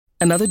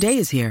Another day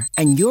is here,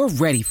 and you're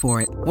ready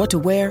for it. What to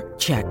wear?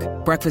 Check.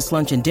 Breakfast,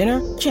 lunch, and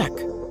dinner? Check.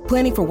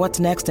 Planning for what's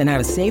next and how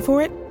to save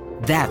for it?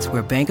 That's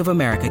where Bank of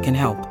America can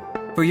help.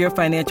 For your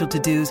financial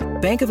to-dos,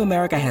 Bank of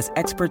America has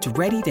experts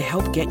ready to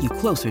help get you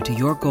closer to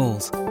your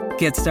goals.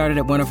 Get started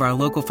at one of our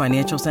local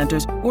financial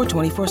centers or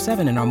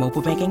 24/7 in our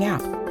mobile banking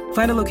app.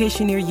 Find a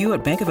location near you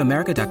at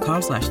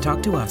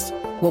bankofamerica.com/talktous.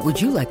 What would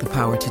you like the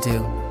power to do?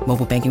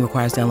 Mobile banking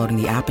requires downloading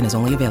the app and is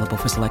only available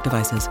for select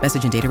devices.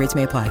 Message and data rates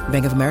may apply.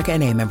 Bank of America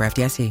N.A., member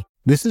FDIC.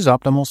 This is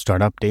Optimal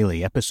Startup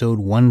Daily, episode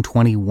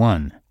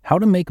 121, How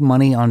to Make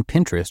Money on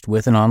Pinterest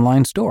with an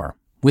Online Store,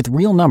 with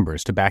Real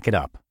Numbers to Back It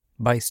Up,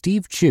 by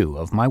Steve Chu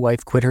of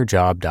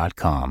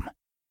MyWifeQuitHerJob.com.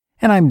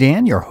 And I'm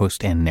Dan, your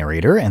host and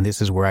narrator, and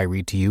this is where I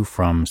read to you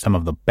from some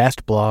of the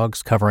best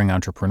blogs covering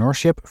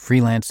entrepreneurship,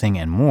 freelancing,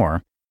 and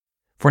more.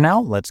 For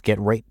now, let's get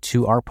right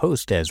to our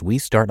post as we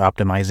start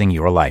optimizing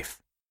your life.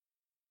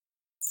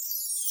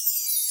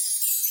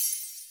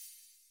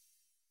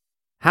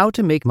 How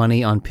to Make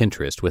Money on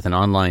Pinterest with an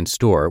Online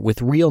Store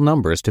with Real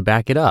Numbers to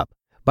Back It Up,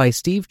 by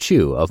Steve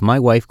Chu of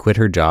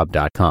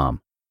MyWifeQuitHerJob.com.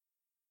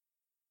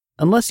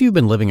 Unless you've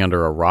been living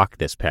under a rock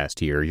this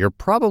past year, you're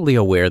probably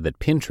aware that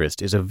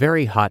Pinterest is a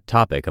very hot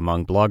topic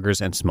among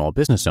bloggers and small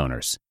business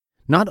owners.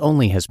 Not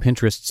only has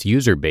Pinterest's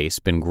user base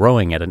been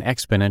growing at an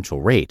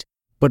exponential rate,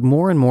 but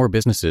more and more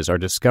businesses are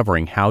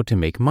discovering how to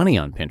make money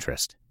on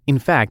Pinterest. In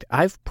fact,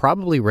 I've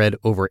probably read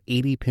over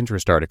 80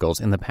 Pinterest articles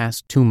in the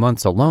past 2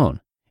 months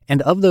alone.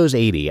 And of those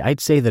 80,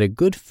 I'd say that a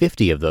good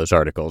 50 of those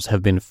articles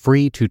have been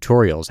free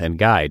tutorials and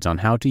guides on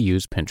how to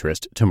use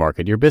Pinterest to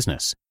market your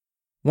business.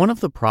 One of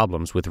the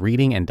problems with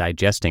reading and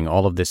digesting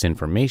all of this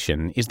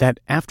information is that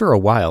after a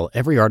while,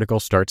 every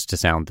article starts to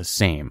sound the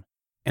same.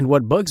 And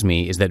what bugs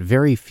me is that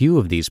very few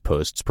of these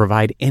posts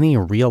provide any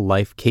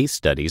real-life case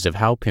studies of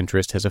how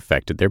Pinterest has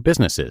affected their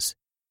businesses.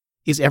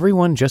 Is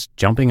everyone just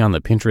jumping on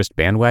the Pinterest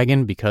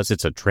bandwagon because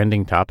it's a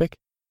trending topic?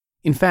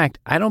 In fact,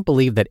 I don't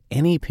believe that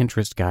any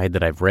Pinterest guide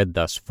that I've read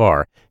thus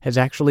far has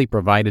actually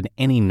provided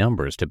any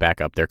numbers to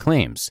back up their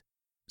claims.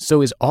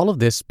 So is all of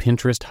this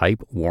Pinterest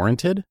hype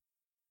warranted?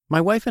 My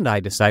wife and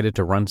I decided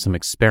to run some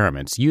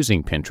experiments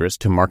using Pinterest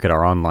to market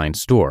our online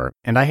store,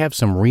 and I have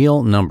some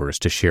real numbers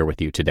to share with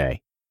you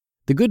today.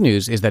 The good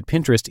news is that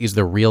Pinterest is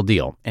the real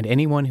deal, and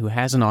anyone who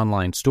has an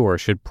online store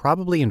should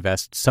probably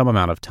invest some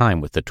amount of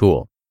time with the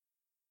tool.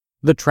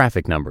 The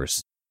traffic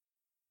numbers.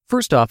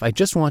 First off, I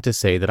just want to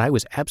say that I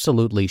was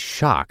absolutely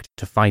shocked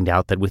to find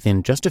out that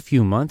within just a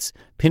few months,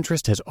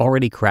 Pinterest has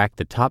already cracked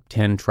the top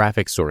 10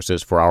 traffic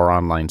sources for our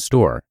online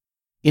store.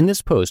 In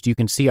this post, you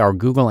can see our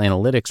Google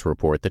Analytics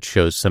report that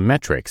shows some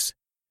metrics.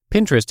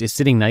 Pinterest is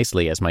sitting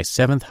nicely as my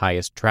 7th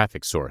highest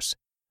traffic source.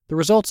 The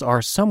results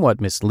are somewhat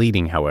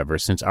misleading, however,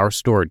 since our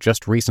store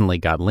just recently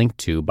got linked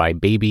to by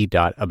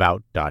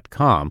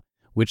baby.about.com,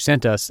 which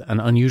sent us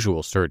an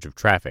unusual surge of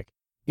traffic.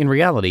 In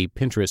reality,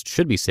 Pinterest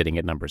should be sitting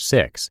at number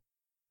 6.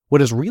 What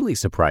has really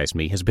surprised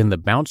me has been the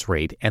bounce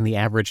rate and the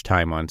average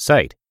time on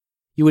site.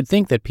 You would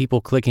think that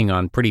people clicking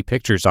on pretty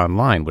pictures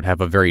online would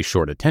have a very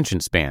short attention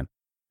span,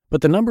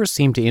 but the numbers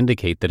seem to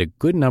indicate that a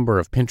good number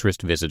of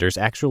Pinterest visitors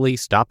actually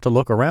stop to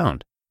look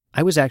around.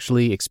 I was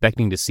actually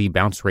expecting to see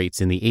bounce rates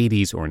in the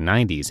 80s or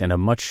 90s and a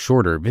much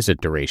shorter visit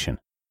duration.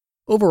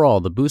 Overall,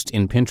 the boost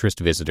in Pinterest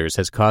visitors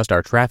has caused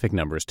our traffic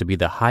numbers to be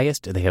the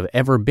highest they have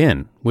ever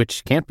been,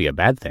 which can't be a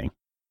bad thing.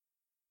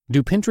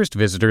 Do Pinterest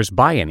visitors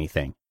buy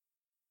anything?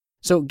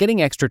 So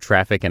getting extra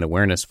traffic and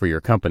awareness for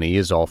your company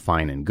is all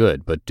fine and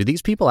good, but do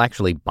these people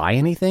actually buy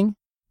anything?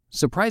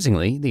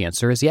 Surprisingly, the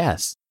answer is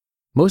yes.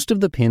 Most of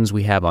the pins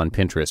we have on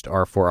Pinterest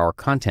are for our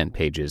content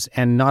pages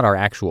and not our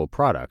actual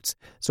products,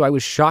 so I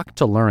was shocked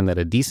to learn that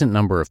a decent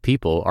number of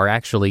people are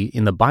actually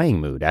in the buying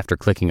mood after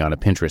clicking on a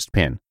Pinterest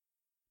pin.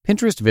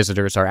 Pinterest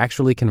visitors are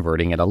actually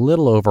converting at a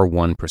little over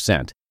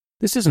 1%.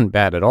 This isn't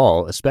bad at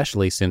all,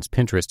 especially since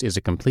Pinterest is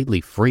a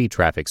completely free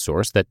traffic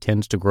source that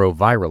tends to grow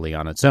virally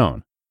on its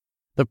own.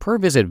 The per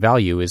visit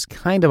value is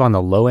kind of on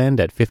the low end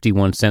at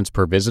 51 cents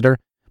per visitor,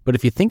 but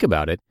if you think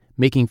about it,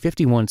 making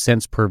 51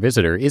 cents per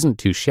visitor isn't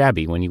too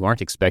shabby when you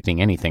aren't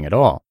expecting anything at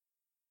all.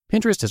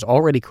 Pinterest has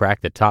already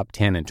cracked the top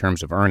 10 in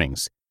terms of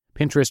earnings.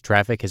 Pinterest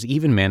traffic has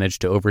even managed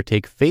to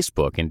overtake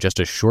Facebook in just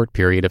a short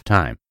period of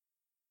time.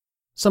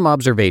 Some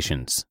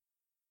observations.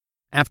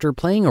 After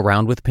playing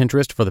around with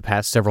Pinterest for the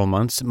past several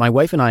months, my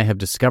wife and I have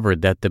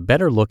discovered that the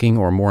better looking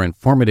or more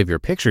informative your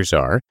pictures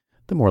are,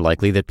 the more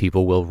likely that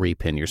people will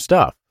repin your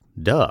stuff.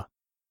 Duh.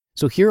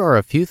 So here are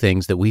a few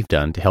things that we've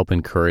done to help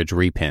encourage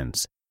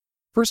repins.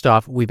 First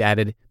off, we've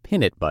added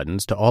Pin It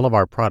buttons to all of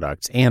our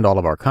products and all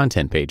of our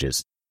content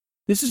pages.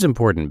 This is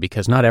important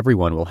because not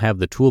everyone will have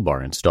the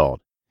toolbar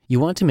installed.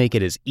 You want to make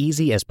it as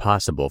easy as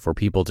possible for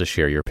people to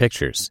share your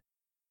pictures.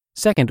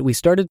 Second, we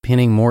started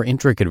pinning more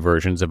intricate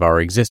versions of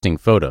our existing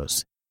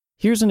photos.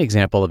 Here's an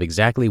example of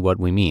exactly what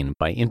we mean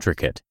by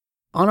intricate.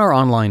 On our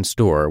online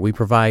store, we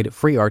provide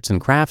free arts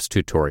and crafts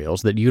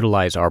tutorials that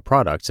utilize our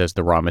products as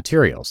the raw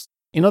materials.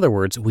 In other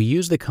words, we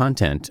use the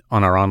content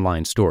on our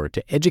online store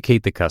to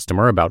educate the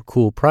customer about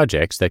cool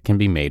projects that can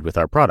be made with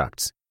our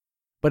products.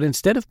 But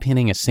instead of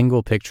pinning a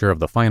single picture of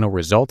the final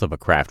result of a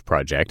craft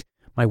project,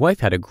 my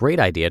wife had a great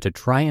idea to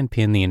try and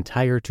pin the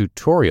entire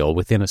tutorial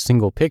within a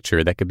single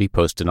picture that could be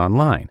posted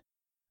online.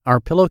 Our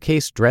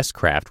pillowcase dress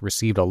craft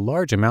received a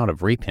large amount of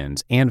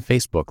repins and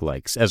Facebook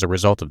likes as a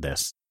result of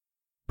this.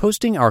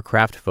 Posting our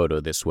craft photo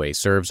this way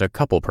serves a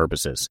couple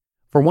purposes.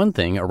 For one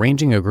thing,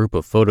 arranging a group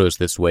of photos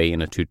this way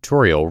in a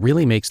tutorial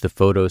really makes the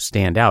photos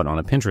stand out on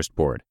a Pinterest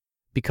board.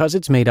 Because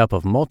it's made up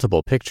of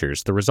multiple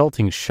pictures, the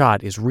resulting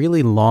shot is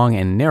really long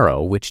and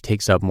narrow, which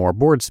takes up more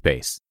board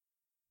space.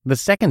 The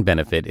second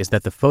benefit is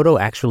that the photo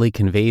actually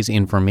conveys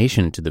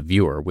information to the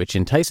viewer, which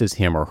entices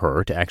him or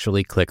her to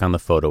actually click on the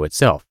photo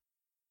itself.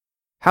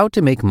 How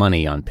to make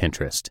money on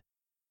Pinterest.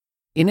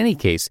 In any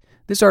case,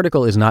 this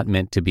article is not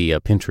meant to be a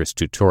Pinterest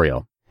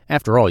tutorial.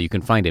 After all, you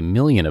can find a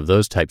million of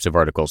those types of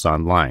articles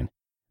online.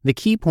 The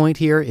key point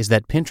here is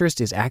that Pinterest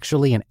is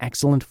actually an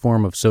excellent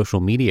form of social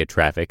media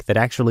traffic that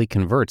actually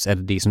converts at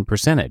a decent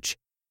percentage.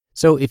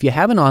 So if you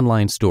have an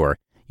online store,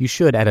 you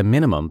should at a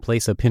minimum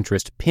place a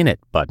Pinterest Pin It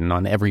button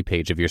on every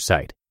page of your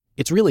site.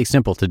 It's really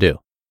simple to do.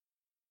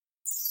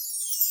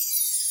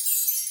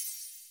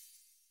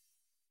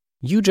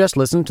 You just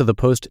listened to the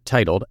post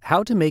titled,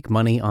 How to Make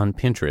Money on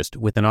Pinterest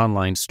with an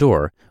Online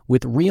Store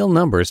with Real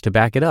Numbers to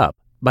Back It Up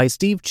by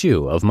Steve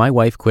Chu of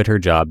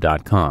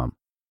MyWifeQuitHerJob.com.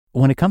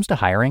 When it comes to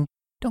hiring,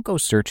 don't go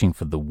searching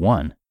for the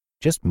one.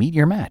 Just meet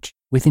your match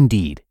with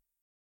Indeed.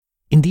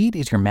 Indeed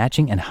is your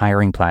matching and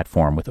hiring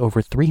platform with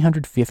over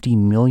 350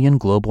 million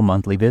global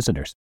monthly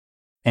visitors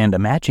and a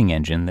matching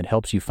engine that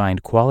helps you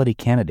find quality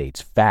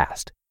candidates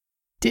fast.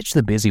 Ditch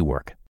the busy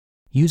work.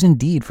 Use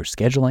Indeed for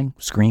scheduling,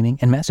 screening,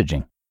 and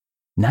messaging.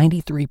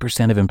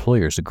 93% of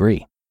employers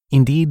agree.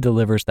 Indeed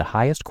delivers the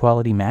highest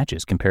quality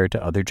matches compared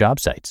to other job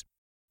sites.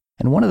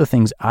 And one of the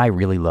things I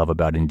really love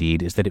about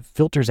Indeed is that it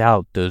filters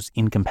out those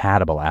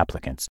incompatible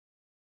applicants.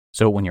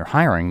 So when you're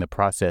hiring, the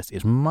process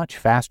is much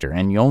faster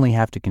and you only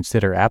have to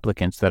consider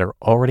applicants that are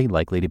already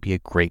likely to be a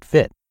great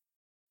fit.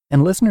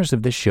 And listeners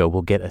of this show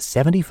will get a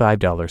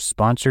 $75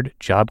 sponsored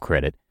job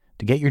credit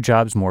to get your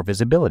jobs more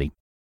visibility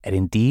at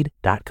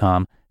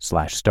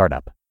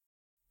Indeed.com/startup.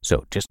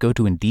 So just go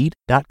to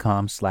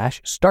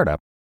Indeed.com/startup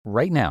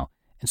right now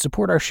and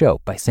support our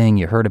show by saying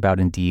you heard about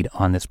Indeed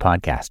on this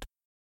podcast.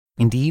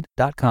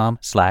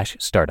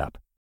 Indeed.com/startup.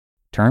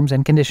 Terms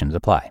and conditions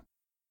apply.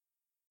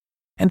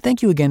 And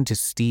thank you again to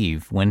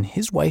Steve. When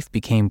his wife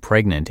became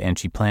pregnant and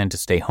she planned to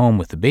stay home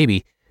with the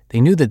baby, they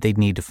knew that they'd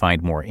need to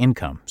find more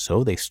income.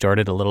 So they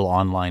started a little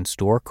online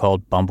store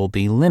called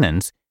Bumblebee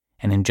Linens.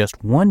 And in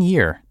just 1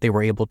 year, they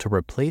were able to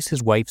replace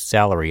his wife's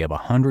salary of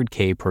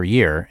 $100K per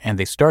year. And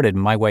they started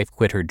My Wife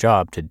Quit Her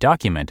Job to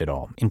document it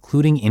all,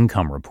 including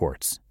income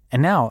reports.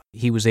 And now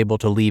he was able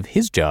to leave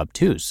his job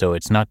too. So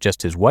it's not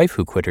just his wife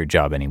who quit her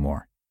job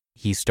anymore.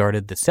 He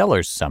started the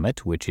Sellers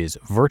Summit, which is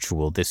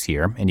virtual this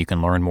year. And you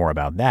can learn more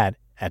about that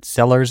at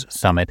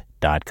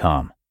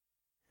sellerssummit.com.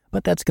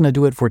 But that's going to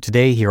do it for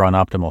today here on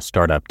Optimal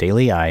Startup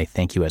Daily. I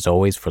thank you as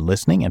always for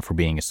listening and for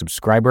being a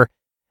subscriber.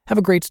 Have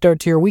a great start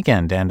to your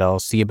weekend, and I'll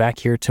see you back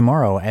here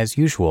tomorrow as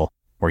usual,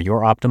 where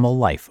your optimal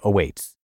life awaits.